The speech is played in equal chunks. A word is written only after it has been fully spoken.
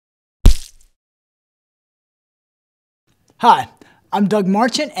Hi, I'm Doug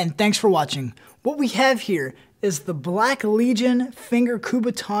Marchant, and thanks for watching. What we have here is the Black Legion Finger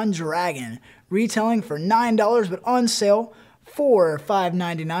Kubaton Dragon, retailing for $9 but on sale for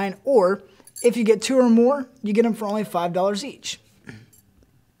 $5.99, or if you get two or more, you get them for only $5 each.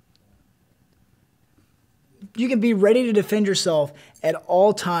 You can be ready to defend yourself at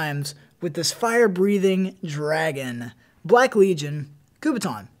all times with this fire-breathing dragon. Black Legion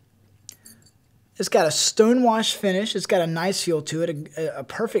Kubaton. It's got a Stonewashed finish. It's got a nice feel to it, a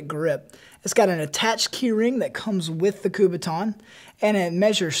perfect grip. It's got an attached keyring that comes with the Kubaton, and it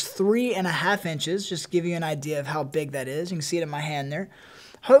measures 3.5 inches, just to give you an idea of how big that is. You can see it in my hand there.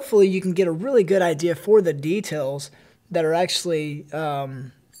 Hopefully you can get a really good idea for the details that are actually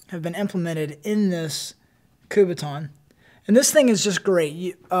have been implemented in this Kubaton. And this thing is just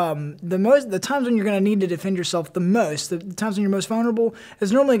great. The times when you're going to need to defend yourself the times when you're most vulnerable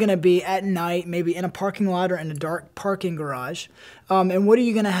is normally going to be at night, maybe in a parking lot or in a dark parking garage. And what are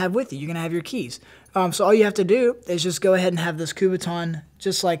you going to have with you? You're going to have your keys. So all you have to do is just go ahead and have this Kubaton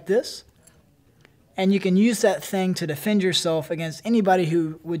just like this. And you can use that thing to defend yourself against anybody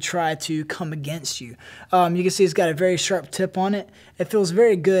who would try to come against you. You can see it's got a very sharp tip on it. It feels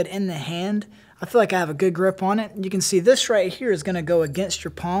very good in the hand. I feel like I have a good grip on it. You can see this right here is going to go against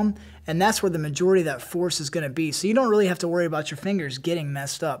your palm, and that's where the majority of that force is going to be. So you don't really have to worry about your fingers getting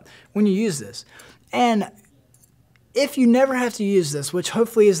messed up when you use this. And if you never have to use this, which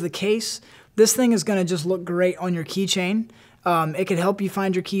hopefully is the case, this thing is going to just look great on your keychain. It can help you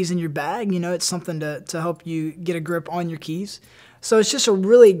find your keys in your bag. You know, it's something to help you get a grip on your keys. So it's just a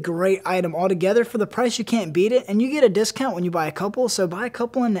really great item altogether. For the price, you can't beat it. And you get a discount when you buy a couple. So buy a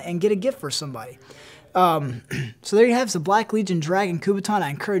couple and get a gift for somebody. So there you have the Black Legion Dragon Kubaton.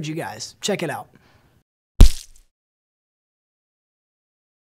 I encourage you guys. Check it out.